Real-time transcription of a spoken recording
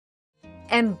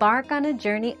Embark on a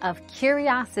journey of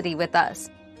curiosity with us.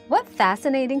 What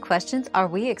fascinating questions are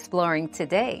we exploring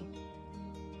today?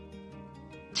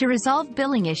 To resolve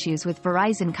billing issues with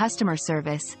Verizon Customer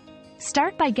Service,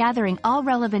 start by gathering all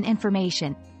relevant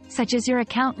information, such as your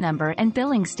account number and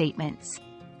billing statements.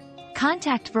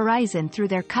 Contact Verizon through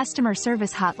their customer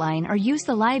service hotline or use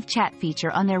the live chat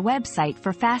feature on their website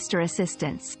for faster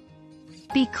assistance.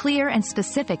 Be clear and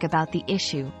specific about the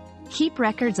issue. Keep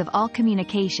records of all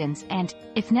communications and,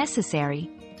 if necessary,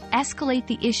 escalate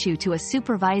the issue to a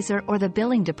supervisor or the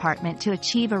billing department to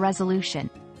achieve a resolution.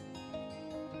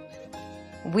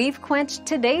 We've quenched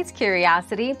today's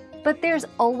curiosity, but there's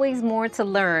always more to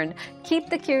learn. Keep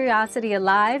the curiosity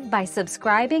alive by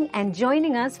subscribing and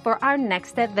joining us for our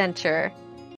next adventure.